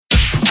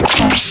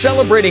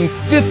Celebrating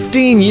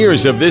 15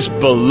 years of this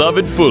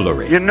beloved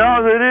foolery. You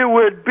know that it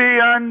would be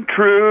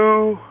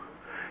untrue.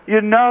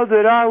 You know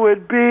that I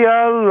would be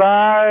a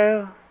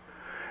liar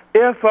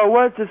if I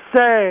was to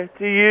say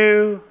to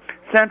you,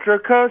 Central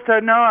Coast, I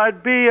know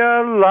I'd be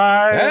a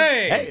liar.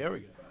 Hey, there we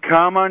go.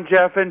 Come on,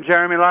 Jeff and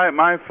Jeremy, light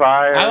my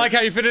fire. I like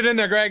how you fit it in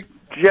there, Greg.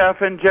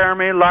 Jeff and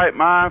Jeremy, light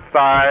my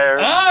fire.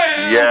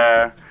 Oh,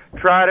 yeah.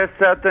 Try to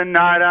set the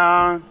night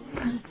on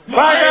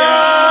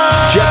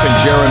fire. Jeff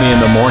and Jeremy in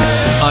the morning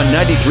on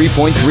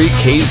 93.3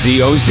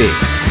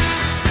 KZOZ.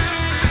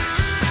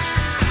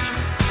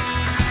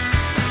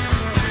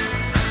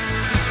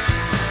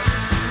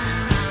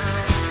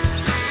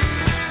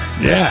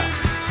 Yeah.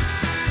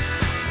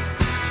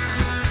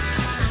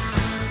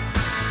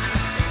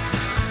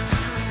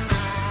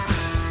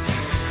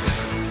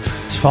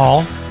 It's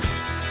fall.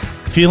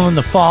 Feeling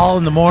the fall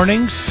in the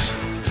mornings.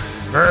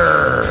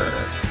 Brr.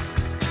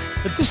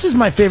 But this is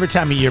my favorite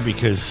time of year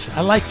because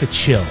I like the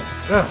chill.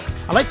 Ugh.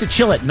 I like the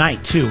chill at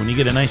night, too, when you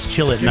get a nice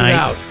chill at Get night. it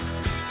out.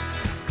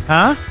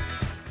 Huh?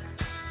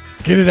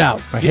 Get it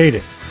out. I hate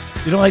it.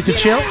 You don't like the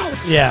chill? out!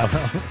 Yeah.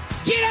 Well,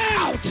 Get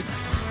out!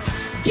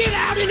 Get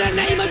out in the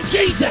name of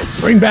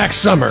Jesus! Bring back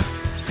summer.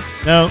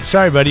 no,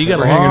 sorry, buddy. You got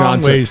We're a hanging on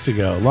long to ways to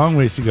go. Long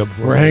ways to go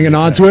before We're we hanging get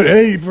on back. to it.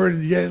 Hey,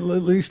 at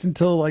least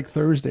until like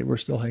Thursday, we're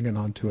still hanging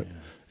on to it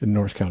in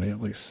North County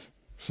at least.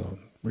 So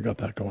we got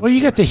that going. Well,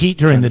 you got the heat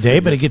during the day,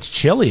 but it gets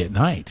chilly at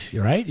night.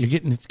 You're right. You're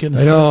getting it's getting.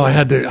 I know. I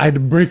had to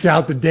break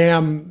out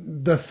the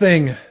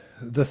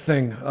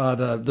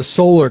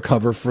solar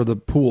cover for the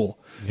pool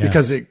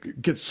because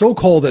it gets so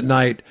cold at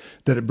night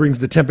that it brings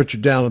the temperature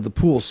down of the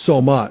pool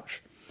so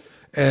much.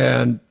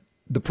 And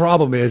the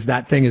problem is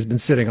that thing has been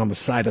sitting on the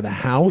side of the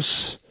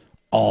house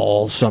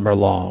all summer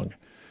long,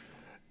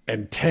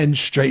 and 10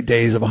 straight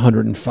days of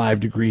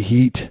 105-degree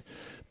heat.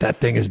 That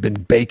thing has been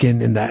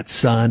baking in that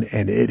sun,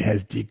 and it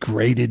has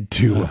degraded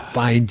to a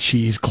fine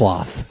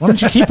cheesecloth. Why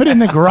don't you keep it in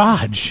the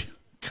garage?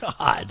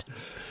 God,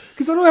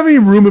 Because I don't have any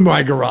room in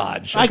my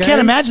garage. I okay?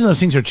 can't imagine those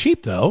things are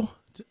cheap though.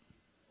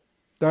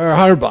 They're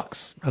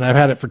 $100, and I've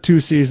had it for 2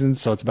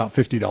 seasons, so it's about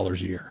 $50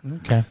 a year.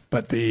 Okay.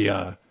 But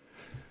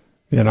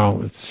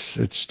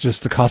it's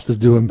just the cost of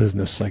doing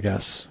business, I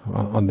guess,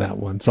 on that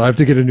one. So I have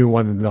to get a new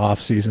one in the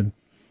off season.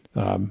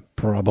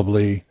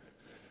 Probably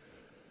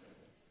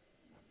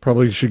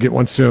should get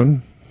one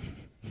soon.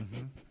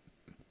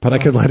 But I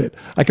could let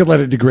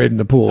it degrade in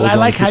the pool. I as long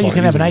like as how people you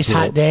can aren't have a using nice the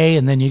hot pool. day,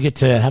 and then you get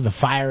to have a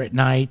fire at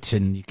night,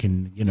 and you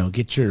can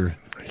get your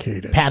I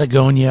hate it.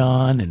 Patagonia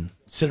on and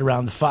sit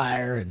around the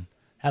fire and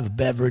have a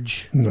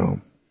beverage. No,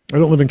 I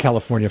don't live in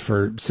California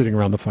for sitting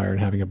around the fire and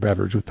having a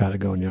beverage with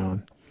Patagonia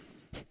on.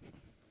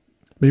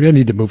 Maybe I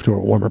need to move to a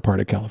warmer part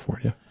of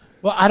California.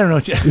 Well, I don't know.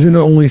 Isn't it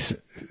only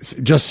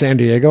just San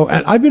Diego?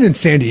 And I've been in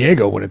San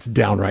Diego when it's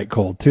downright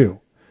cold too.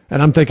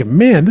 And I'm thinking,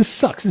 man, this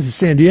sucks. This is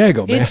San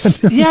Diego, man.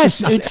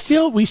 It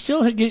still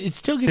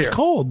gets Here.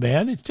 cold,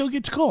 man. It still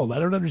gets cold. I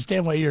don't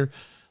understand why you're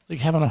like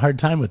having a hard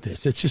time with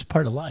this. It's just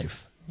part of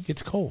life. It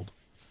gets cold.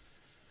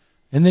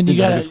 And then you It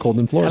got gets cold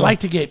in Florida.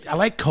 I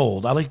like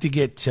cold. I like to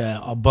get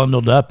all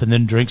bundled up and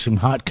then drink some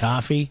hot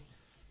coffee.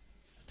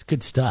 It's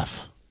good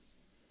stuff.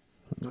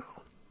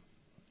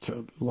 It's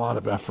a lot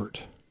of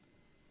effort.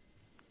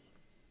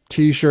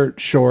 T-shirt,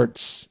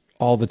 shorts,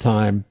 all the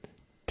time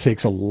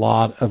takes a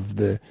lot of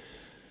the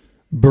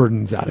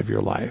burdens out of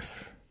your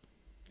life.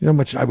 You know how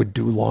much I would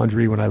do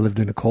laundry when I lived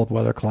in a cold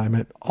weather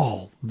climate?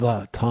 All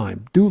the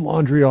time. Do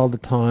laundry all the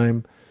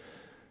time.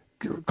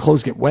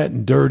 Clothes get wet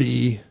and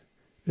dirty.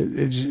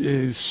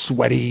 It's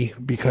sweaty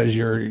because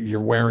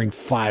you're wearing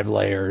 5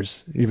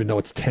 layers, even though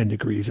it's 10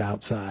 degrees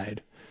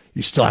outside.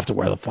 You still have to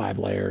wear the 5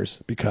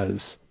 layers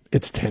because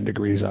it's 10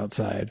 degrees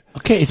outside.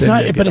 Okay, it's Then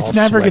not, they but get it's all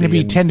never going to sweaty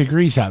be and- 10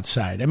 degrees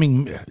outside. I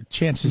mean,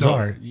 chances No.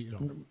 are,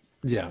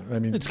 Yeah, I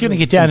mean, it's going to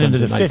get down into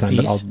the sometimes at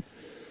nighttime, 50s.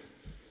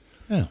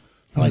 but Yeah.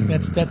 I like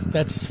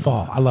that's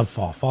fall. I love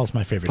fall. Fall's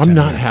my favorite. I'm time of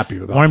not year. happy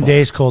about warm fall.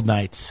 days, cold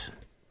nights.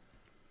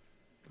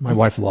 my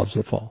wife loves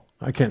the fall.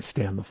 I can't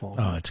stand the fall.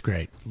 Oh, it's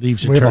great.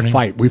 Leaves are we have turning. a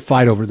fight. We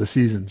fight over the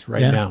seasons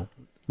right Yeah. now.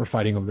 We're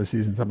fighting over the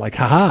seasons. I'm like,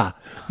 haha,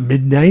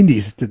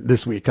 mid-90s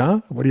this week, huh?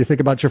 What do you think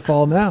about your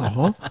fall now,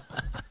 huh?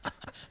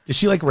 Does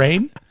she like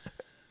rain?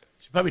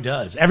 She probably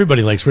does.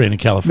 Everybody likes rain in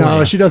California.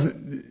 No, she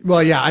doesn't.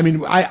 Well, yeah, I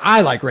mean,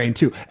 I like rain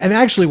too. And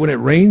actually, when it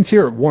rains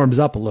here, it warms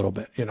up a little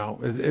bit. You know,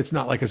 it's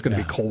not like it's going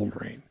to be cold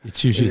rain.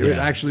 It's usually it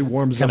actually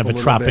warms kind up of a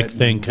little tropic bit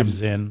thing and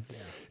comes in.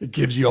 It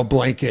gives you a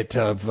blanket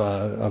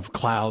of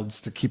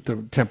clouds to keep the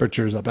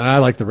temperatures up. And I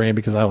like the rain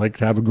because I like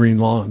to have a green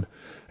lawn,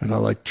 and I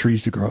like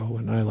trees to grow,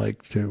 and I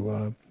like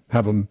to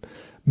have a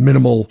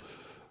minimal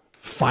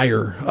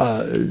fire,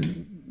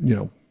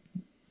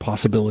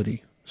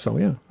 possibility. So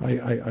yeah,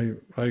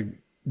 I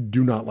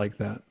do not like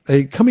that.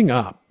 Hey, coming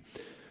up,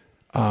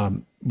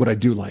 what I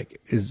do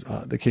like is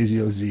the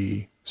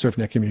KZOZ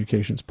SurfNet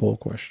Communications poll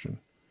question.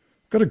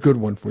 Got a good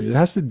one for you. It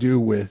has to do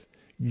with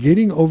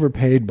getting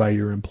overpaid by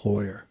your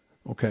employer.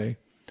 Okay.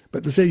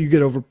 But to say you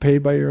get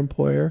overpaid by your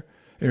employer,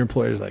 and your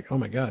employer is like, oh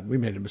my God, we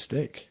made a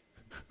mistake.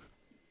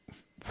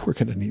 We're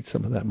going to need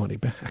some of that money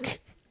back.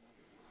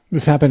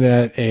 This happened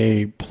at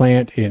a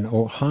plant in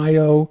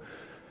Ohio.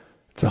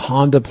 It's a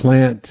Honda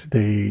plant.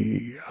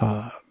 The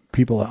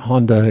people at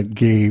Honda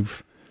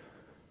gave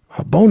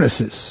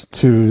bonuses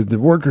to the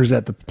workers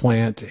at the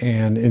plant,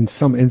 and in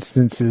some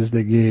instances,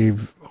 they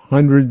gave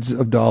hundreds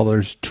of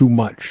dollars too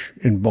much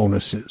in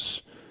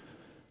bonuses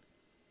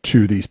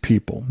to these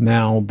people.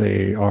 Now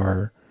they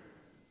are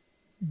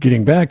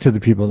getting back to the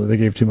people that they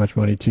gave too much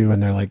money to,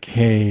 and they're like,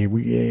 hey,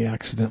 we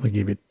accidentally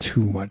gave you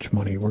too much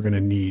money. We're going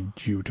to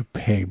need you to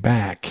pay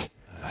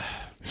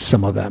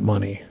some of that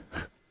money.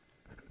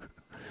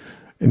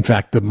 In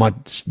fact,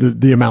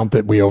 the amount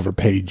that we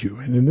overpaid you.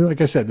 And then, like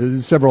I said,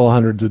 there's several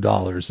hundreds of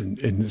dollars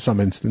in some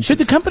instances. Should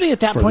the company at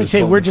that point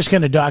say, we're just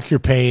going to dock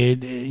your pay,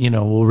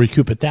 we'll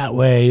recoup it that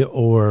way,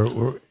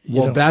 or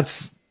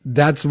that's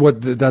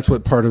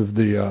what part of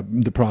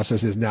the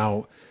process is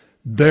now.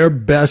 Their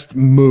best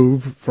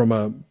move from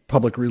a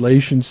public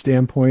relations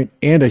standpoint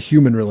and a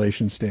human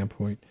relations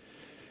standpoint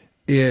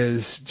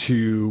is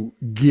to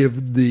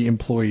give the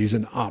employees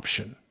an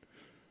option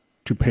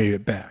to pay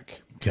it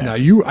back. Okay. Now,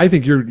 I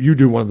think you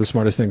do one of the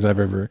smartest things I've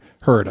ever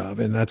heard of,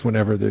 and that's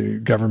whenever the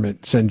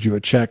government sends you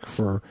a check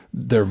for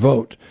their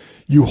vote,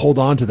 you hold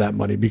on to that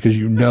money because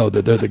you know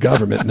that they're the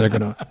government and they're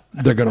gonna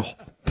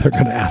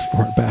ask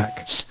for it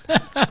back.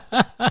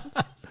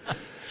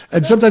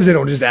 And sometimes they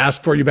don't just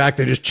ask for you back;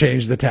 they just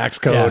change the tax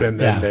code and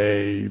then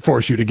they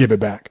force you to give it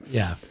back.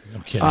 Yeah, no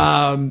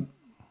kidding.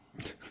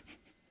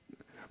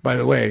 By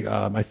the way,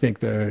 I think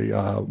the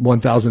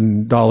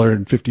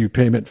 $1,000.50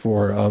 payment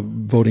for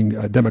voting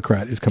a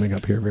Democrat is coming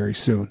up here very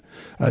soon,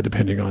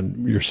 depending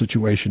on your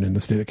situation in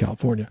the state of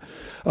California.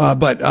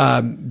 But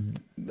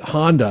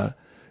Honda,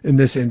 in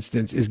this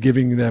instance, is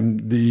giving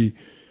them the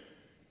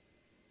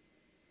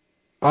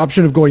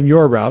option of going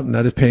your route, and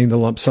that is paying the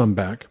lump sum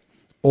back,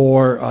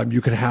 or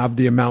you can have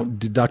the amount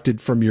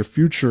deducted from your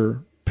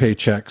future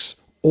paychecks,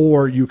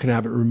 or you can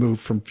have it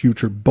removed from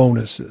future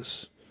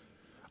bonuses.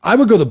 I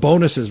would go the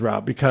bonuses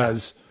route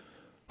because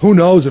who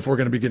knows if we're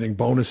going to be getting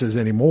bonuses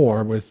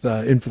anymore with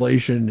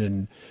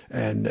inflation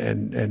and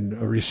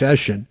a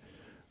recession.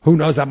 Who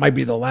knows? That might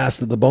be the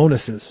last of the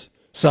bonuses.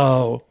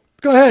 So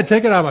go ahead,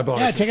 take it out of my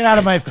bonus. Yeah, take it out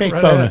of my fake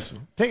bonus.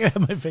 Take it out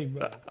of my fake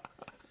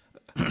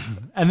bonus.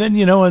 And then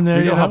you know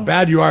how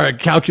bad you are at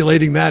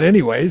calculating that,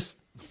 anyways.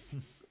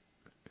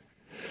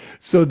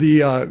 So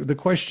the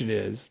question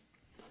is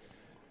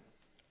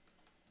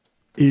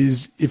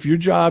if your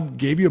job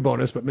gave you a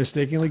bonus but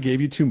mistakenly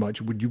gave you too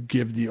much, would you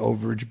give the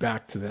overage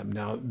back to them?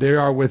 Now, they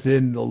are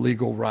within the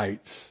legal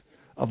rights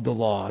of the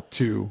law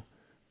to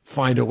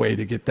find a way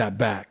to get that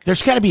back.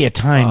 There's got to be a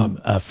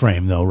time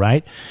frame, though,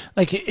 right?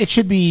 Like, it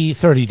should be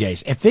 30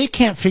 days. If they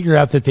can't figure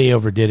out that they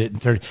overdid it in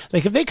 30,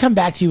 like if they come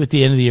back to you at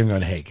the end of the year and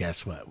going, hey,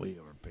 guess what? We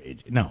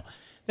overpaid you. No,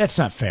 that's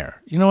not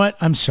fair. You know what?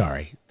 I'm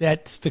sorry.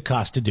 That's the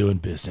cost of doing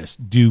business.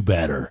 Do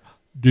better.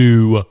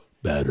 Do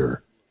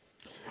better.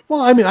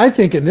 Well, I mean, I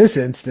think in this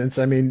instance,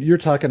 I mean, you're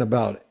talking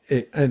about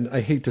it, and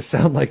I hate to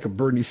sound like a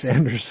Bernie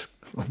Sanders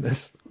on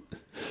this,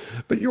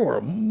 but you're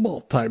a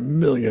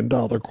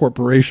multi-million-dollar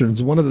corporation. It's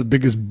one of the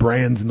biggest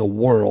brands in the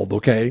world,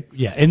 okay?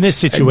 Yeah, in this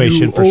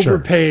situation, for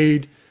sure.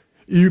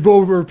 You've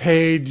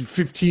overpaid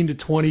 15 to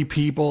 20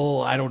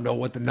 people. I don't know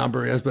what the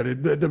number is,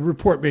 but the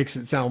report makes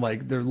it sound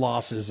like their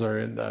losses are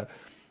in the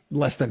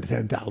less than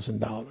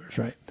 $10,000,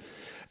 right?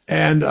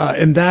 And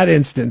in that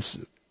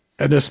instance,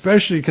 and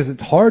especially because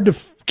it's hard to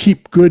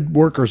keep good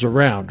workers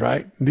around,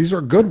 right? These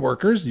are good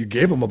workers. You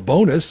gave them a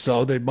bonus,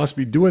 so they must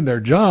be doing their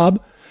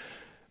job.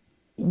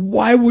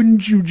 Why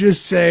wouldn't you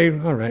just say,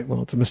 all right,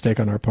 well, it's a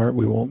mistake on our part.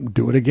 We won't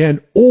do it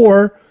again.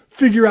 Or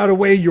figure out a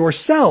way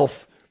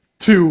yourself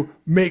to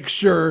make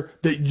sure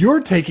that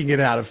you're taking it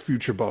out of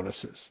future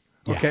bonuses.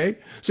 Okay.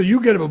 Yeah. So you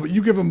give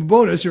them a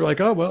bonus. You're like,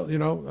 oh, well,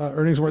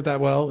 earnings weren't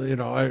that well.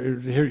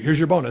 Here's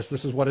your bonus.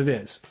 This is what it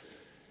is.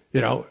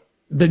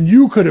 Then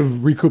you could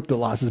have recouped the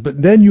losses,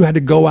 but then you had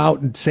to go out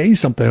and say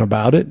something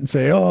about it and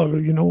say, oh,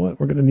 you know what?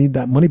 We're going to need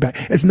that money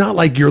back. It's not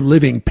like you're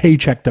living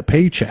paycheck to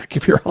paycheck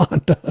if you're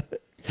Honda.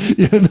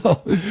 You're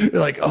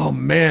like, oh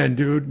man,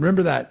 dude,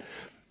 remember that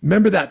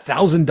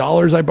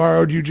 $1,000 I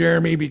borrowed you,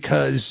 Jeremy,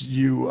 because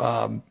you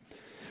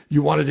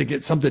wanted to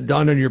get something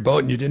done on your boat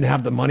and you didn't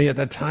have the money at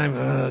that time.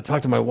 I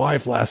talked to my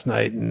wife last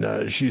night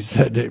and she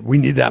said, we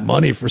need that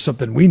money for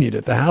something we need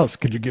at the house.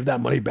 Could you give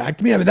that money back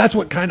to me? I mean, that's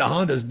what kind of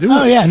Honda's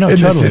doing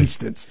this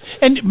instance.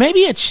 And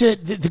maybe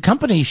the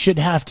company should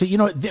have to,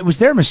 it was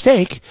their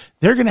mistake.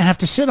 They're going to have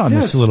to sit on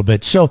this a little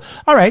bit. So,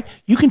 all right,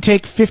 you can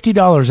take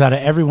 $50 out of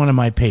every one of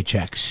my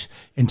paychecks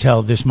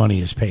until this money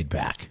is paid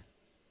back.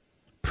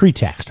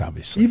 Pre-taxed,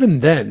 obviously.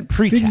 Even then,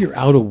 figure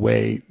out a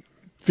way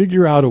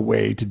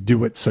to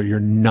do it so you're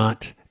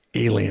not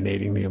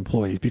alienating the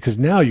employees, because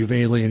now you've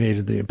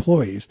alienated the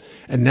employees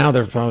and now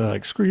they're probably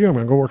like, screw you, I'm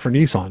going to go work for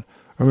Nissan.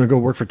 I'm going to go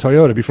work for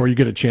Toyota before you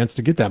get a chance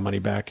to get that money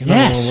back. And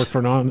I don't want to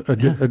work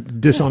for a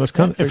dishonest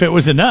company. If it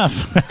was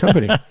enough.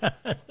 Company.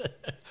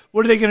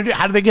 What are they going to do?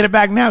 How do they get it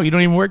back now? You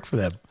don't even work for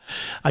them.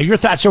 Your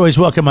thoughts are always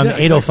welcome on Yeah,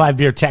 the 805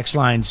 Beer text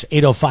lines,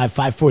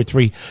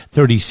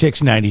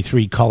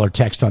 805-543-3693. Call or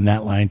text on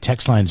that line.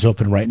 Text line's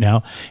open right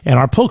now. And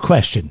our poll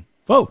question,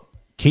 vote,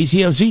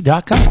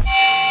 KZOZ.com.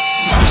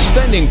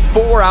 Spending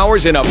 4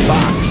 hours in a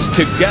box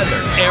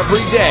together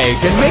every day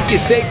can make you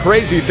say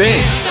crazy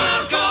things.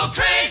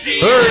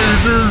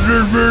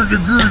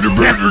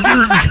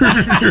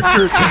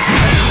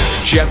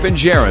 Jeff and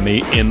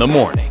Jeremy in the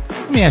morning.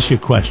 Let me ask you a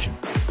question.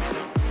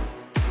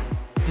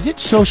 Is it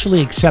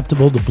socially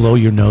acceptable to blow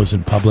your nose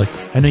in public?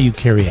 I know you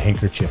carry a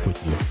handkerchief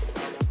with you.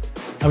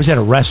 I was at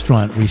a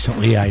restaurant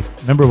recently. I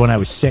remember when I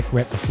was sick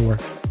right before.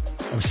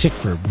 I was sick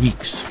for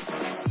weeks.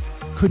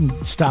 Couldn't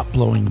stop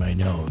blowing my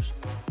nose.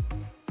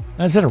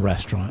 I was at a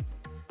restaurant.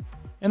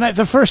 And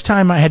the first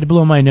time I had to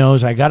blow my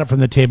nose, I got up from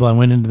the table, I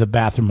went into the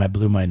bathroom, I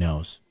blew my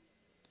nose.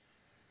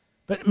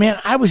 But man,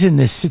 I was in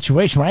this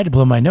situation where I had to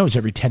blow my nose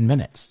every 10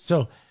 minutes.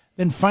 So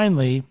then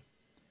finally,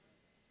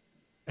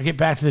 I get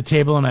back to the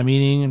table and I'm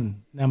eating,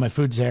 and now my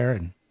food's there,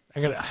 and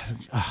I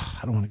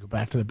don't want to go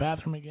back to the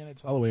bathroom again.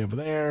 It's all the way over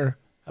there,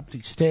 up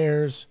these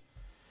stairs.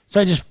 So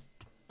I just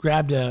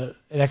grabbed an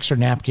extra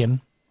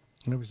napkin,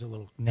 and there was a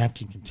little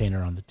napkin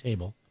container on the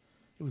table.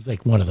 It was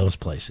like one of those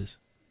places.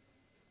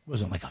 It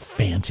wasn't like a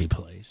fancy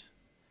place.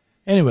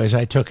 Anyways,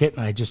 I took it,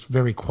 and I just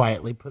very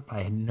quietly put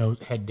my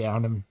head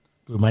down and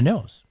blew my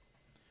nose.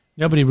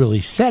 Nobody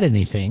really said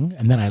anything,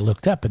 and then I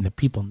looked up, and the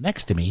people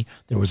next to me,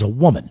 there was a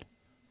woman.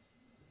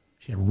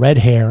 She had red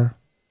hair,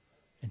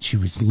 and she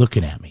was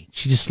looking at me.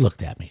 She just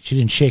looked at me. She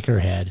didn't shake her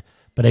head,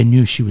 but I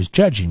knew she was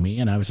judging me,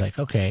 and I was like,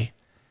 okay,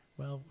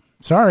 well,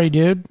 sorry,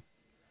 dude.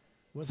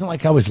 It wasn't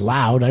like I was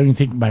loud. I don't even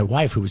think my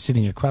wife, who was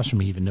sitting across from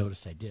me, even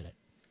noticed I did it.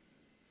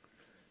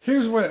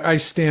 Here's where I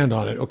stand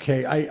on it,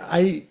 okay?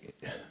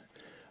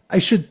 I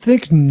should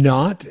think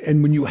not,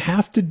 and when you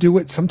have to do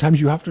it,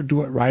 sometimes you have to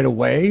do it right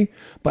away,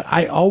 but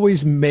I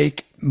always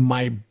make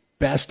my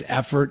best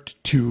effort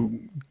to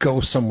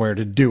go somewhere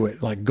to do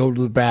it, like go to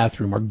the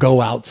bathroom or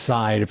go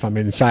outside if I'm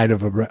inside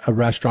of a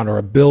restaurant or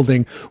a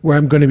building where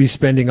I'm going to be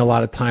spending a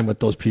lot of time with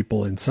those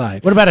people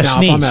inside. What about a now,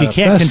 sneeze? You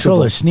can't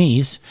control a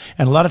sneeze,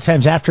 and a lot of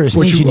times after a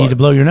sneeze, you need to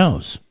blow your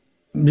nose.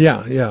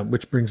 Yeah,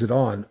 which brings it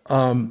on.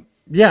 I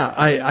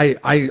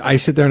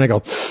sit there and I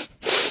go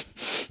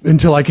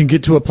until I can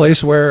get to a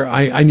place where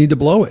I need to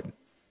blow it,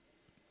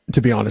 to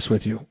be honest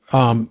with you,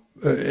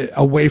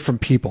 away from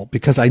people,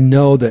 because I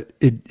know that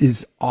it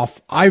is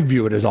off. I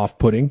view it as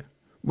off-putting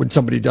when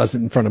somebody does it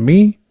in front of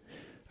me.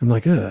 I'm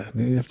like, you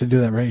have to do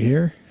that right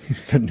here. You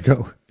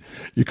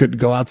couldn't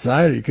go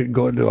outside, or you couldn't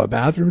go into a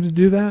bathroom to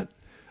do that.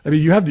 I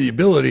mean, you have the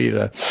ability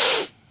to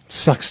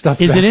suck stuff.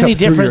 Is it any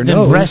different than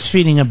nose.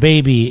 breastfeeding a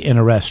baby in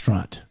a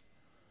restaurant?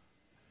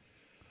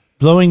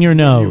 Blowing your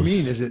nose. What do you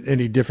mean? Is it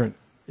any different?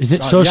 Is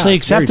it socially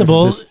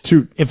acceptable?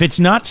 If it's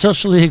not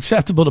socially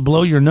acceptable to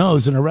blow your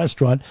nose in a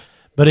restaurant,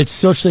 but it's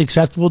socially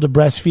acceptable to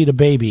breastfeed a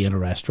baby in a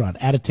restaurant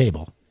at a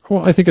table.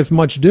 Well, I think it's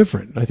much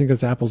different. I think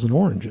it's apples and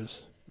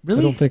oranges. Really?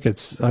 I don't think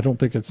it's.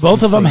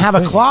 Both of them have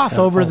a cloth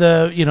over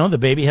the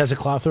baby has a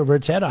cloth over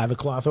its head. I have a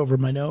cloth over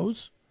my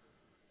nose.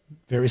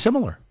 Very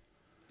similar.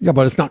 Yeah,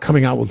 but it's not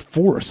coming out with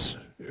force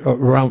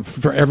around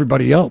for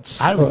everybody else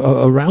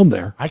around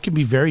there. I can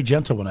be very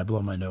gentle when I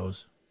blow my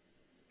nose.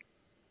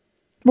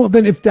 Well,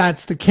 then if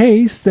that's the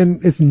case, then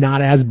it's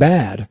not as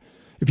bad.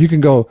 If you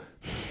can go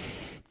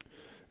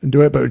and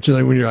do it, but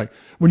when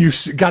you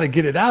got to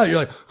get it out, you're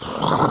like,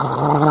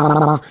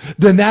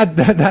 then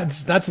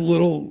that's a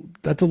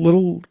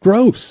little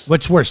gross.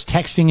 What's worse,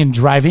 texting and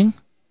driving,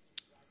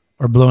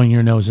 or blowing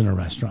your nose in a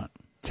restaurant?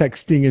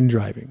 Texting and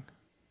driving.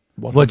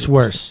 100%. What's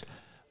worse,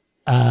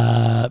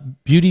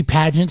 beauty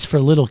pageants for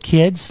little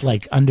kids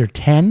like under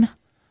 10,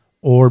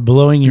 or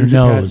blowing your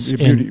nose?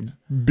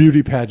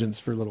 Beauty pageants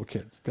for little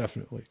kids,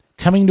 definitely.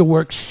 Coming to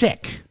work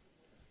sick,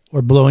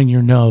 or blowing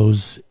your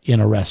nose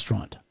in a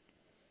restaurant?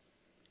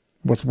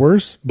 What's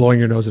worse, blowing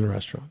your nose in a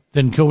restaurant?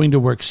 Than going to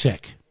work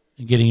sick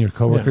and getting your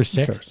coworkers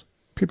sick? Of course.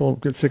 People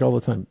get sick all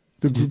the time.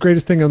 The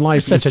greatest thing in life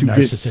is such a to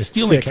narcissist.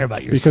 You only care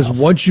about yourself. Because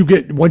once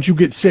you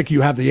get sick, you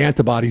have the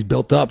antibodies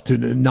built up to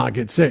not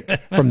get sick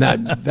from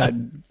that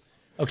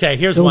Okay,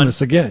 here's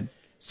illness one. Again.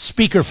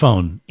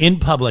 Speakerphone in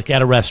public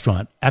at a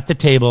restaurant, at the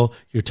table,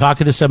 you're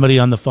talking to somebody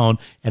on the phone,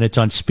 and it's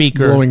on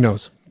speaker. Blowing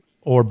nose.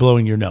 Or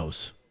blowing your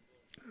nose.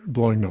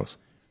 Blowing nose.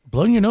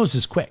 Blowing your nose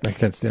is quick. I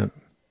can't stand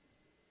it.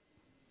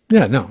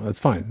 Yeah, no, that's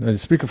fine. A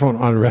speakerphone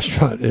on a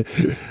restaurant,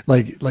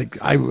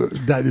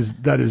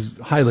 that is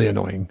highly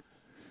annoying.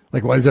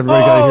 Like, why does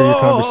everybody got to hear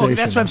your conversation?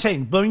 That's what I'm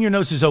saying. Blowing your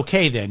nose is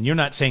okay then. You're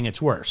not saying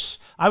it's worse.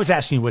 I was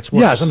asking you what's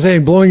worse. Yes, I'm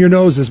saying blowing your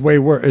nose is way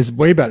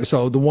better.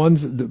 So the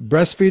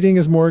breastfeeding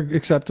is more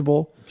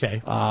acceptable.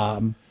 Okay.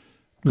 Going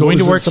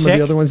to work sick.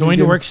 The other ones going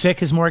to work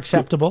sick is more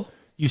acceptable.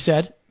 You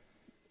said.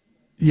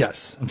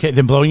 Yes. Okay.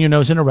 Then blowing your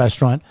nose in a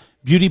restaurant.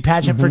 Beauty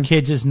pageant for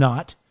kids is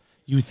not.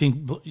 You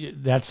think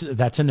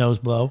that's a nose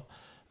blow.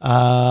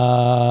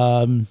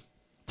 Texting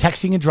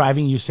and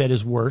driving, you said,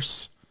 is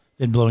worse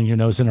than blowing your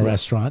nose in a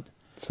restaurant.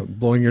 So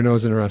blowing your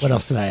nose in a restaurant. What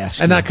else did I ask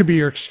And you? that could be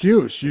your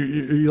excuse.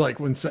 You like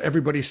when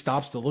everybody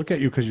stops to look at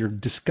you because you're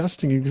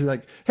disgusting. You're just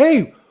like,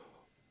 hey,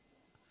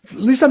 at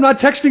least I'm not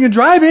texting and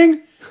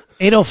driving.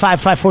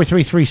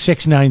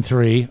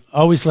 805-543-3693.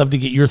 Always love to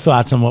get your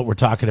thoughts on what we're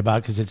talking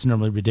about because it's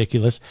normally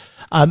ridiculous.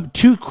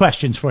 2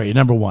 questions for you.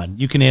 Number 1,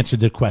 you can answer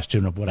the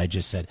question of what I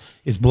just said.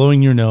 Is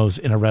blowing your nose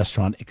in a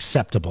restaurant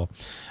acceptable?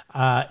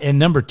 And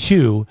number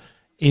 2,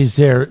 is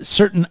there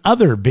certain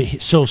other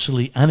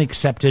socially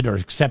unaccepted or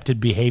accepted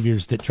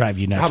behaviors that drive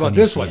you nuts? How about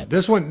this one?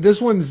 This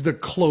one's the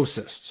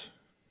closest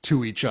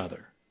to each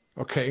other.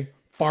 Okay,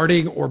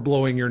 farting or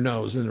blowing your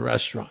nose in a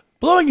restaurant.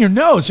 Blowing your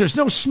nose, there's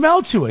no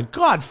smell to it.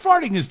 God,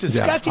 farting is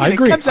disgusting. I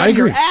agree. It comes out of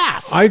your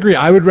ass. I agree.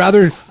 I would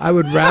rather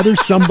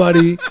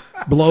somebody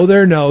blow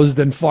their nose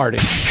than farting.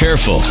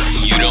 Careful,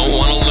 you don't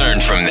want to learn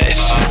from this.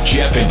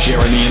 Jeff and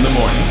Jeremy in the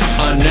morning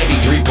on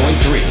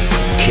 93.3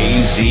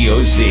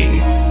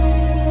 KZOZ.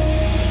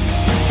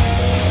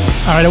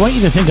 All right, I want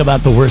you to think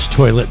about the worst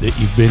toilet that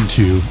you've been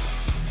to.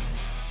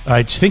 All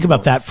right, just think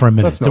about that for a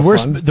minute. That's no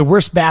fun. The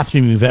worst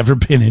bathroom you've ever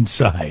been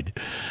inside.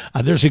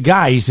 There's a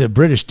guy, he's a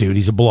British dude,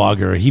 he's a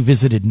blogger. He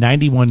visited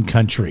 91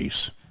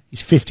 countries.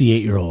 He's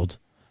 58-year-old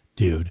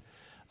dude.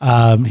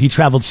 He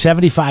traveled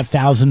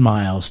 75,000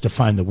 miles to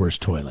find the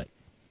worst toilet.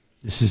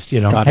 This is,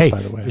 Got hey, it,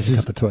 by the way. this I is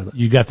got the toilet.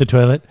 You got the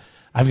toilet?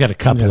 I've got a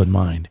couple in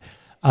mind.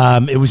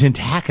 It was in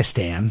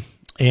Pakistan,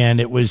 and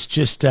it was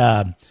just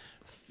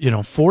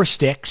 4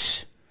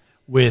 sticks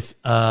with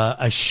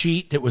a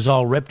sheet that was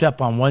all ripped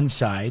up on one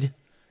side,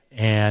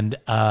 and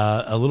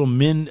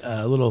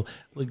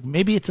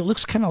maybe it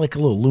looks kind of like a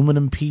little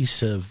aluminum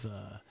piece of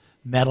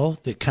metal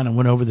that kind of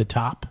went over the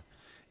top,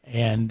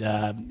 and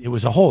it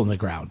was a hole in the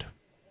ground,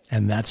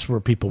 and that's where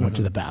people went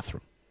to the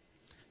bathroom.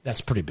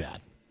 That's pretty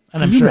bad.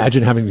 And Can you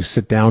imagine having to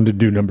sit down to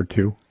do number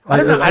 2? I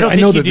don't know. I don't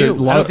think you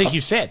do. I don't think you.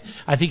 you said.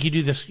 I think you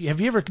do this.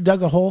 Have you ever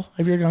dug a hole?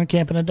 Have you ever gone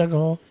camping and dug a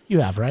hole? You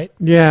have, right?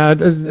 Yeah,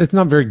 it's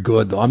not very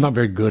good though. I'm not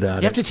very good at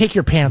it. You have to take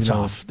your pants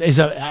off.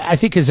 I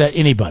think as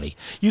anybody,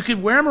 you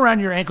could wear them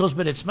around your ankles,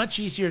 but it's much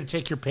easier to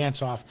take your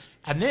pants off,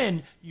 and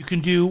then you can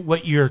do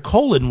what your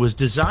colon was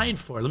designed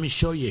for. Let me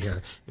show you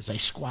here. As I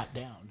squat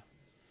down,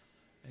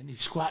 and you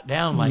squat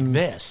down like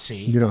this.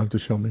 See, You don't have to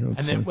show me.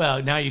 and then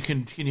now you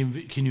can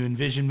you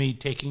envision me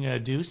taking a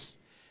deuce,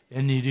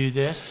 and you do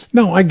this,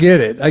 No, I get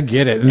it. And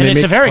they it's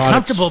make a very products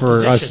comfortable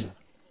for position. us.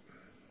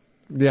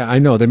 Yeah, I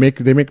know. They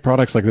make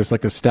products like this,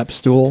 like a step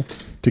stool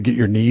to get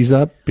your knees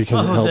up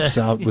because it helps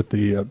out with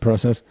the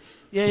process.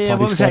 Yeah. potty What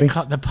was squatty? that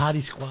called? The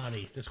potty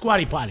squatty. The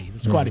squatty potty. The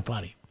squatty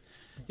potty.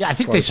 Yeah, I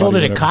think Squatty they sold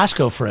potty, it at whatever.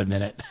 Costco for a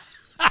minute.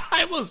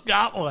 I almost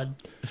got one.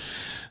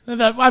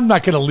 I'm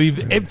not going to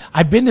leave it.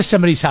 I've been to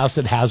somebody's house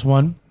that has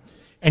one,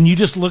 and you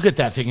just look at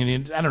that thing,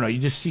 and I don't know, you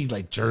just see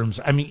like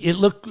germs. I mean, it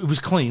was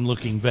clean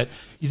looking, but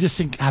you just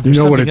think, there's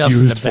know what something it's else in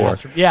the used for.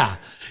 bathroom. Yeah.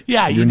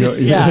 Yeah, You know-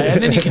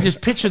 and then you can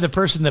just picture the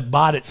person that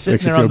bought it sitting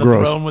Makes you there on the feel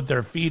gross. throne with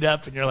their feet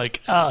up, and you're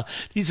like,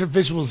 these are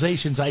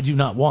visualizations I do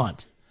not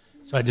want.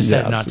 So I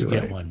decided not to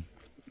get right. one.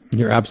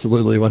 You're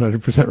absolutely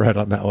 100% right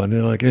on that one.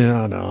 You're like,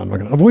 yeah, no, I'm not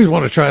gonna. I've always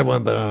wanted to try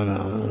one, but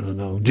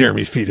no.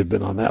 Jeremy's feet have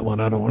been on that one.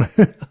 I don't want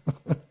to.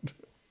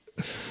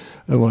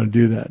 I want to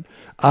do that.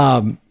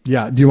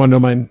 Yeah. Do you want to know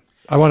mine?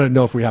 I want to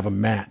know if we have a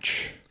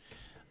match.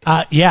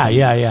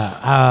 Yeah.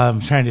 I'm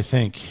trying to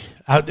think.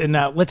 And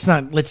now let's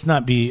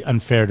not be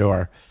unfair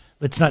to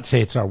let's not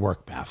say it's our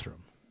work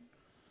bathroom,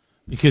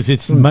 because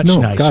it's much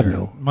no, nicer. God,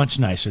 no. Much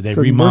nicer. They Good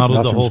work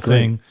remodeled the whole bathroom's great.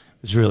 thing.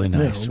 It was really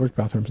nice. Yeah, work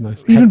bathroom's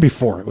nice. Even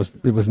before it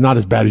was not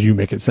as bad as you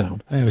make it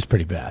sound. It was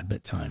pretty bad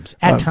at times.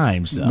 At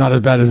times, though. Not as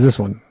bad as this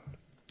one.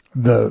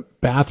 The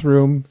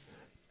bathroom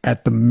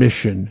at the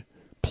Mission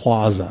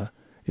Plaza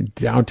in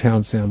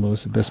downtown San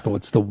Luis Obispo.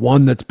 It's the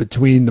one that's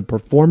between the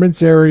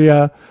performance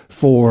area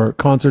for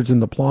concerts in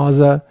the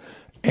plaza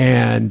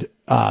and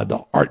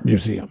the art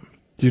museum.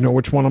 Do you know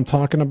which one I'm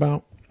talking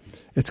about?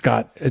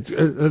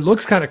 It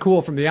looks kind of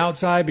cool from the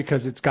outside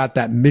because it's got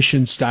that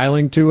Mission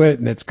styling to it,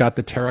 and it's got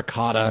the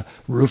terracotta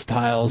roof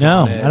tiles.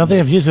 No, on it. I don't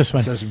think I've used this one.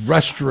 It says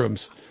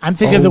restrooms. I'm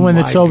thinking of the one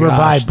that's my over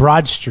by gosh.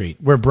 Broad Street,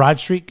 where Broad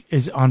Street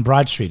is on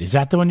Broad Street. Is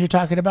that the one you're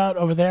talking about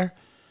over there,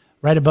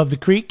 right above the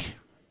creek?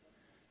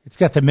 It's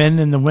got the men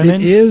and the women.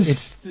 It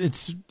is.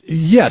 It's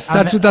Yes,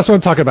 that's what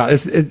I'm talking about. Yeah,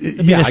 I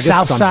the guess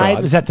south it's on side.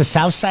 Broad. Is that the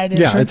south side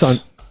entrance? Yeah, it's on.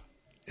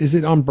 Is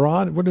it on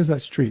Broad? What is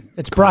that street?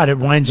 It's Broad. It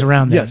winds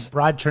around there. Yes.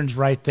 Broad turns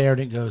right there,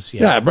 and it goes.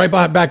 Yeah, right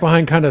back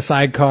behind kind of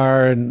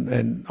Sidecar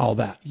and all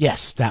that.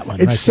 Yes, that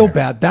one. It's right so there.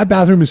 bad. That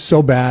bathroom is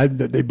so bad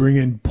that they bring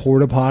in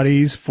porta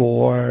potties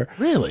for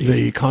Really?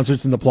 the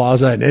concerts in the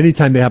plaza, and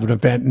anytime they have an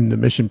event in the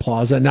Mission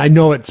Plaza. And I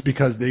know it's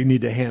because they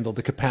need to handle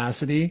the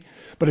capacity.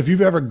 But if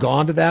you've ever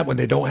gone to that when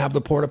they don't have the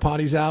porta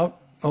potties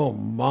out, oh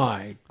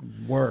my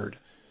word.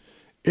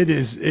 It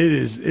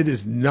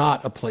is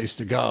not a place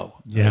to go.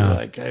 Yeah. You're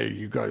like, hey,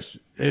 you guys,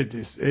 it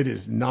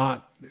is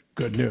not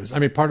good news. I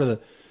mean, part of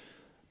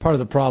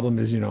the problem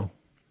is,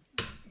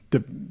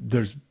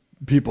 there's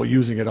people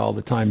using it all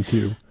the time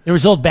too. There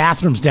was old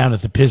bathrooms down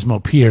at the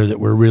Pismo Pier that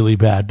were really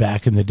bad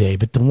back in the day,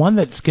 but the one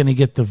that's going to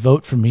get the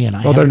vote from me, and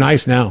Oh, they're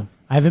nice now.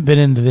 I haven't been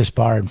into this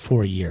bar in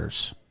 4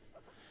 years.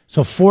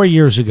 So 4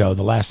 years ago,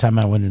 the last time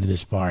I went into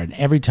this bar, and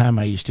every time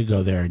I used to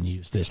go there and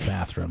use this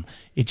bathroom,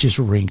 it just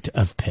reeked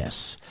of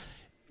piss.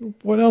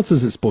 What else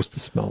is it supposed to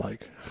smell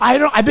like?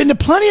 I've been to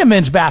plenty of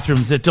men's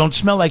bathrooms that don't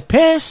smell like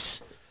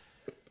piss.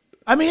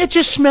 I mean,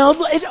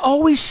 it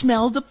always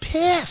smelled of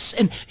piss.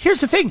 And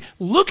here's the thing,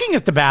 looking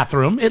at the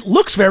bathroom, it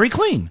looks very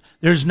clean.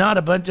 There's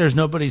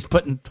nobody's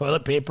putting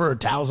toilet paper or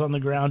towels on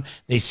the ground.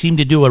 They seem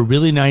to do a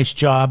really nice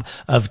job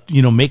of,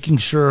 making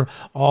sure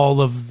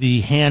all of the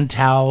hand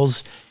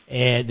towels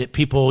that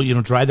people,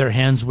 dry their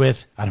hands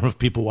with. I don't know if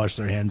people wash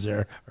their hands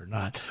there or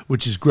not,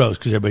 which is gross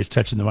because everybody's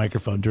touching the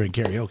microphone during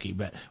karaoke,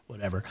 but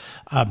whatever.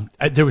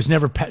 There was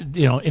never,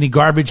 any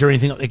garbage or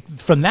anything like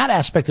from that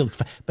aspect.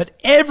 But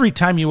every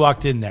time you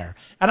walked in there,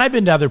 and I've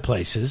been to other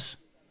places,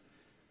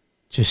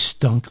 just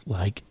stunk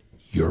like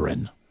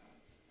urine.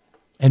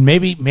 And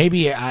maybe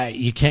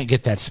you can't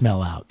get that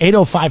smell out.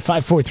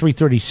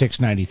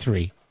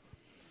 805-543-3693.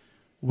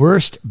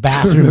 Worst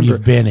bathroom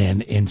you've been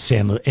in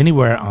San Luis,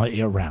 anywhere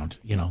around,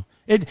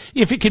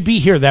 If it could be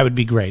here, that would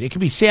be great. It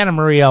could be Santa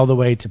Maria all the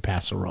way to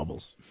Paso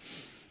Robles.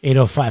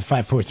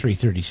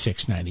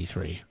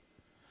 805-543-3693.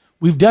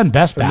 We've done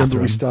best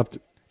bathroom.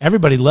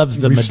 Everybody loves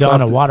the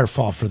Madonna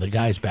waterfall for the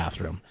guy's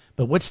bathroom.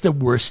 But what's the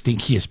worst,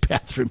 stinkiest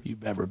bathroom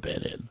you've ever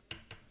been in?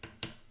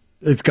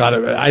 It's got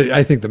to.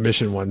 I think the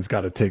Mission one's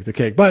got to take the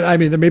cake. But I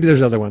mean, maybe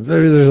there's other ones.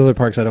 There's other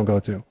parks I don't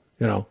go to.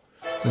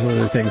 There's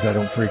other things I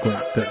don't frequent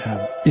that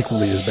have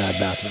equally as bad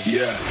bathrooms.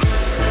 Yeah.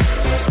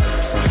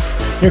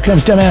 Here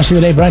comes Dumbass of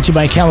the Day, brought to you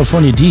by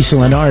California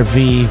Diesel and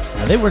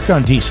RV. They work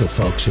on diesel,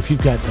 folks. If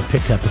you've got a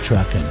pickup, a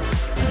truck, an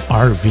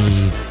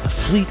RV, a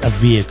fleet of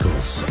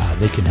vehicles,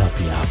 they can help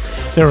you out.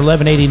 They're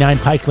 1189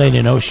 Pike Lane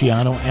in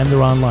Oceano, and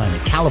they're online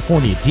at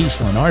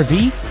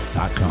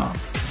CaliforniaDieselAndRV.com.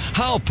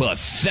 How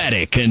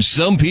pathetic can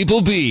some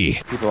people be?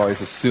 People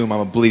always assume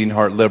I'm a bleeding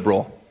heart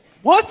liberal.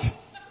 What?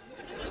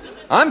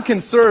 I'm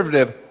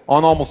conservative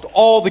on almost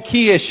all the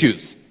key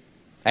issues.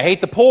 I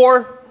hate the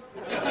poor.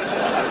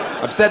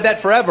 I've said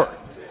that forever.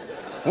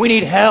 We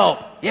need help.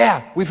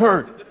 Yeah, we've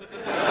heard.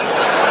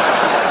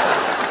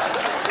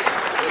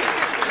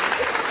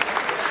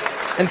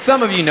 And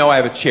some of you know I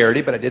have a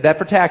charity, but I did that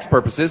for tax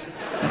purposes.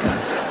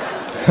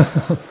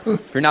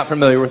 If you're not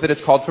familiar with it,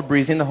 it's called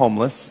Febrezing the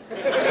Homeless.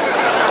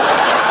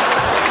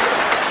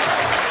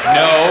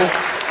 No,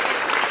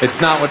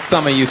 it's not what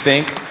some of you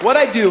think. What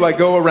I do, I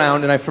go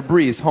around and I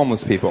Febreze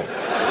homeless people.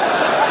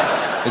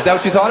 Is that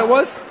what you thought it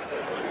was?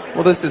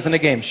 Well, this isn't a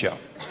game show.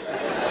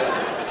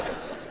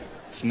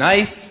 It's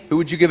nice. Who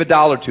would you give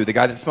 $1 to? The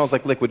guy that smells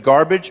like liquid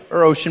garbage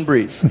or ocean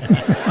breeze?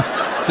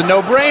 It's a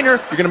no-brainer.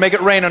 You're going to make it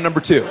rain on number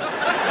 2.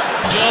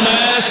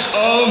 Dumbass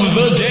of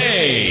the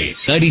Day.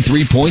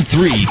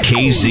 93.3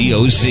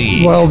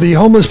 KZOZ. Well, the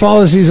homeless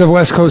policies of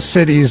West Coast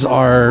cities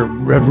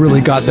have really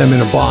got them in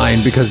a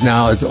bind because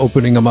now it's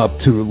opening them up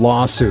to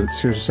lawsuits.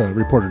 Here's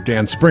reporter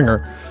Dan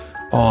Springer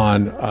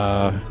on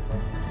a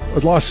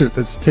lawsuit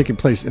that's taking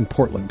place in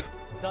Portland.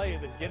 Tell you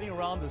that getting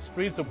around the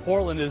streets of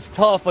Portland is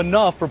tough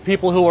enough for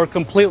people who are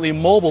completely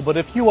mobile, but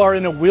if you are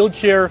in a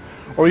wheelchair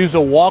or use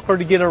a walker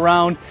to get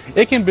around,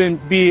 it can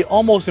be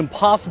almost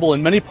impossible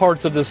in many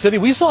parts of the city.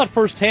 We saw it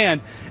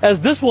firsthand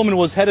as this woman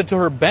was headed to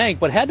her bank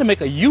but had to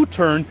make a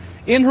U-turn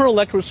in her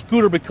electric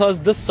scooter because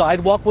the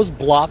sidewalk was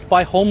blocked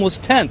by homeless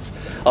tents.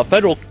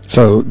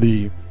 So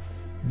the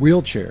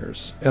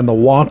wheelchairs and the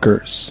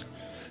walkers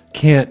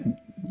can't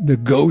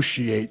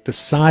negotiate the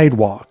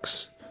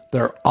sidewalks.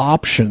 Their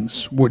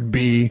options would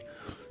be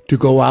to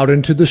go out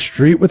into the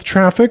street with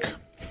traffic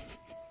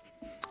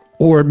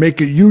or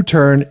make a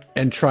U-turn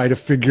and try to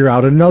figure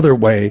out another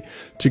way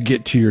to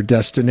get to your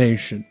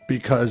destination.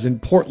 Because in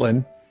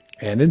Portland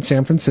and in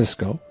San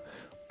Francisco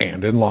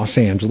and in Los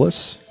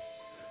Angeles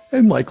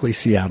and likely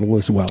Seattle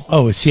as well.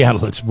 Oh, in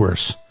Seattle, it's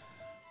worse.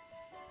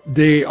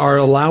 They are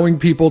allowing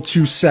people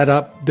to set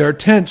up their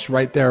tents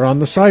right there on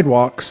the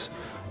sidewalks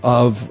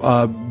of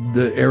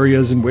the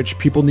areas in which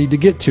people need to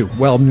get to.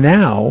 Well,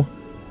 now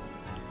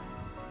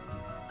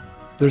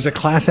there's a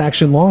class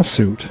action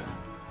lawsuit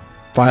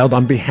filed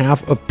on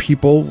behalf of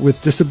people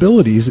with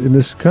disabilities in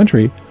this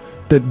country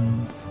that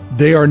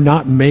they are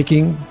not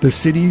making, the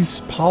city's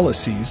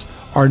policies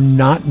are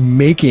not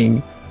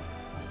making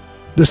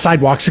the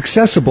sidewalks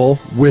accessible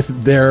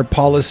with their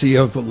policy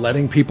of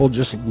letting people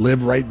just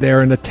live right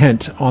there in a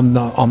tent on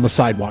the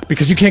sidewalk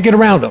because you can't get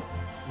around them.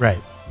 Right.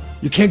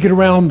 You can't get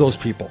around those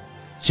people.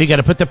 So you got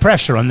to put the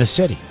pressure on the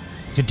city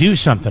to do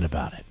something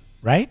about it,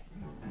 right?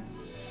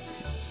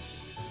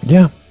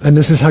 Yeah, and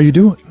this is how you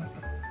do it.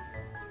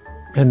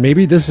 And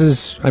maybe this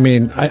is, I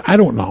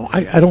don't know.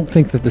 I don't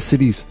think that the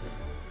city's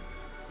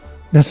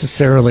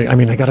necessarily,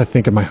 I got to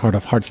think in my heart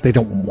of hearts, they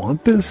don't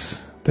want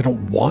this. They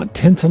don't want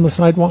tents on the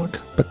sidewalk,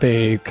 but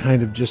they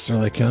kind of just are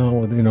like,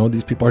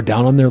 these people are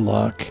down on their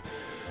luck.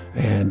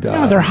 And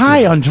no, they're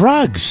high on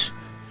drugs.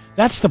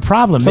 That's the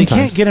problem. Sometimes. They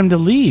can't get them to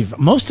leave.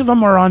 Most of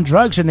them are on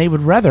drugs, and they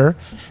would rather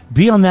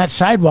be on that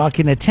sidewalk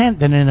in a tent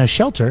than in a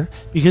shelter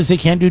because they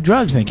can't do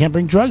drugs, and they can't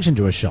bring drugs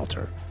into a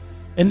shelter.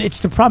 And it's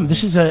the problem.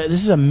 This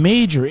is a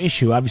major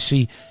issue,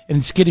 obviously, and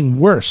it's getting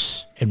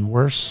worse and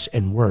worse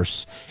and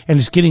worse. And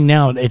it's getting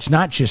now. It's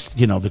not just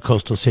the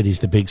coastal cities,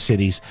 the big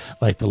cities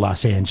like the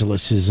Los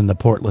Angeleses and the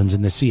Portlands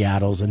and the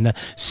Seattles and the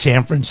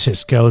San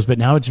Franciscos, but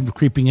now it's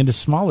creeping into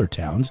smaller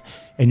towns,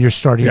 and you're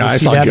starting to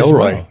see that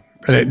Gilroy.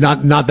 as well.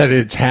 Not that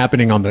it's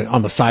happening on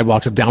the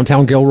sidewalks of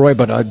downtown Gilroy,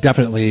 but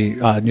definitely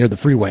near the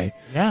freeway.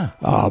 Yeah,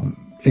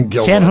 in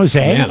Gilroy. San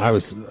Jose. Man,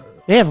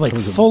 they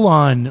have full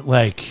on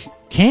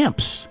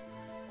camps.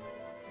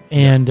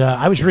 And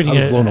I was reading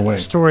a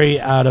story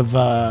out of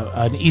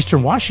an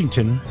eastern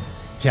Washington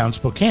town,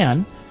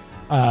 Spokane,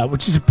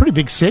 which is a pretty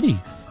big city.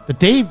 But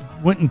they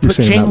went and put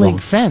chain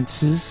link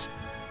fences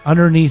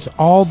underneath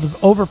all the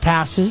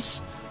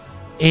overpasses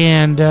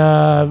and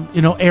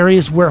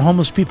areas where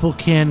homeless people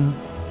can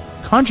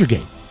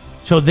congregate.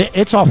 So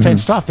it's all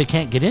fenced off. They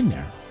can't get in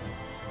there.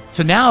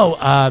 So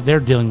now they're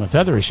dealing with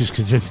other issues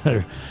because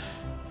they're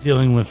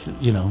dealing with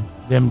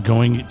them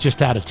going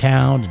just out of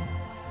town.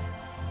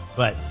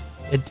 But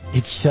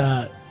it's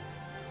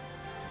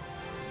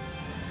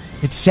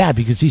sad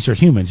because these are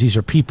humans, these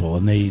are people,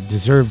 and they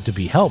deserve to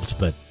be helped.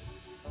 But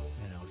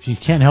if you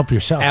can't help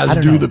yourself, as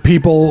do the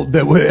people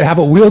that have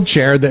a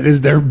wheelchair that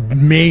is their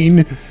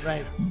main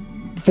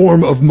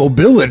form of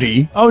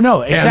mobility. Oh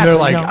no, exactly. And they're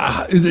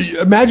like,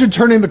 imagine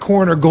turning the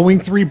corner, going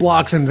 3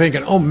 blocks, and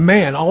thinking, "Oh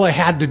man, all I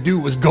had to do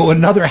was go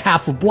another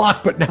half a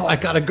block, but now I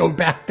got to go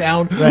back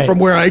down from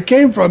where I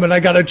came from, and I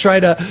got to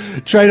try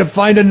to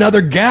find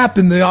another gap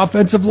in the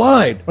offensive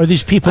line." Or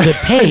these people that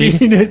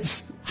paid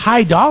it's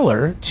high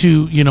dollar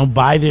to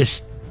buy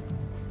this,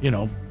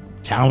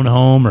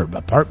 townhome or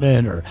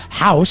apartment or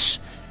house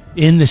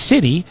in the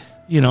city,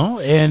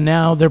 and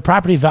now their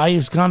property value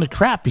has gone to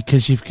crap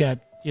because you've got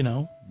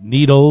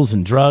needles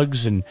and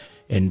drugs and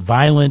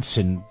violence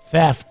and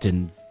theft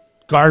and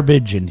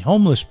garbage and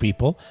homeless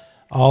people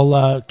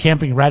all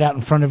camping right out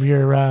in front of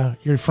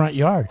your front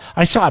yard.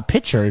 I saw a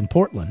picture in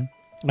Portland.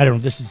 I don't know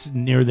if this is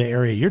near the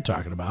area you're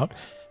talking about,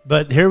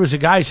 but here was a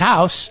guy's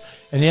house,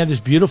 and he had this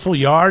beautiful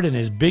yard, and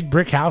his big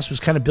brick house was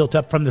kind of built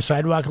up from the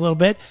sidewalk a little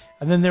bit,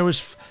 and then there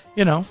was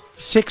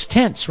 6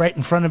 tents right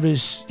in front of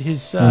his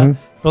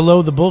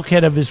below the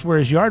bulkhead of where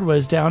his yard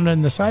was down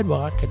in the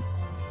sidewalk. And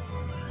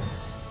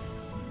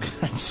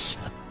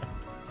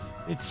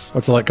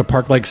it's like a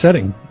park-like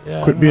setting.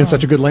 Yeah, quit being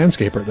such a good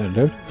landscaper then,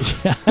 dude.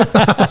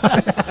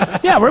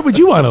 Yeah, where would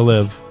you want to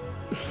live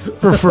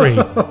for free?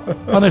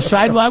 On a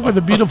sidewalk with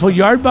a beautiful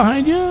yard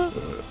behind you?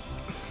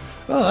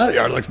 Oh, that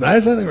yard looks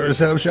nice. I think we're going to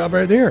set up shop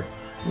right there.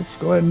 Let's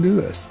go ahead and do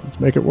this. Let's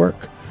make it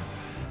work.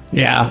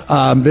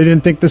 Yeah, they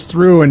didn't think this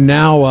through, and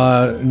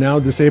now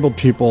disabled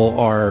people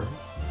are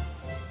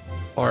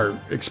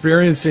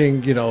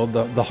experiencing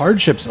the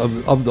hardships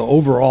of the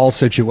overall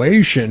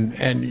situation,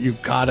 and you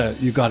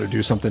gotta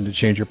do something to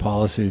change your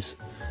policies.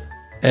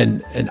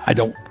 And I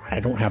don't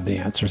have the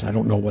answers. I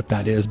don't know what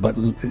that is, but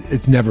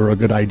it's never a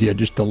good idea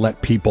just to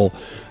let people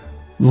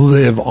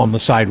live on the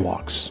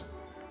sidewalks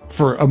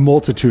for a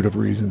multitude of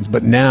reasons.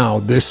 But now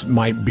this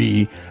might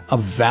be a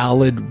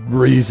valid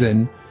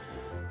reason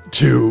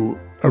to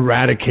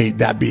eradicate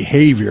that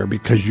behavior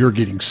because you're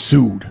getting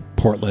sued,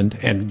 Portland,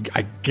 and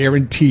I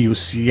guarantee you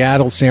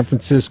Seattle, San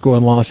Francisco,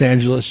 and Los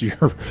Angeles,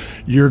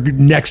 you're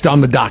next on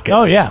the docket.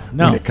 Oh yeah,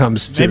 no. When it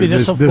comes to maybe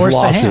this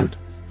lawsuit.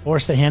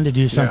 Force the hand to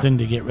do something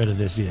to get rid of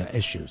this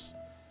issues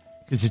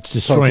because it's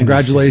destroying. So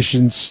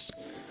congratulations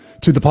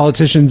to the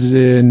politicians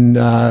in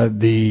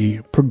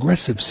the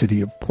progressive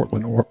city of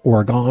Portland,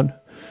 Oregon.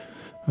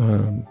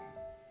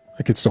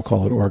 I could still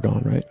call it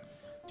Oregon, right?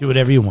 Do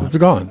whatever you want. It's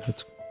gone.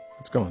 It's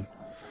gone.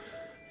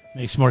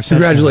 Makes more sense.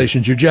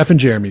 Congratulations, you're Jeff and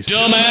Jeremy's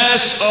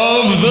Dumbass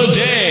of the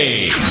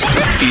Day.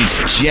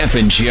 It's Jeff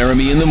and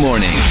Jeremy in the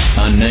morning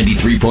on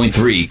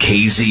 93.3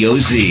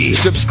 KZOZ.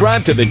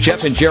 Subscribe to the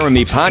Jeff and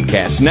Jeremy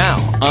podcast now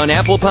on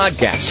Apple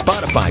Podcasts,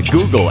 Spotify,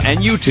 Google,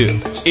 and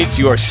YouTube. It's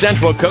your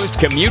Central Coast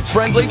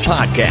commute-friendly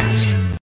podcast.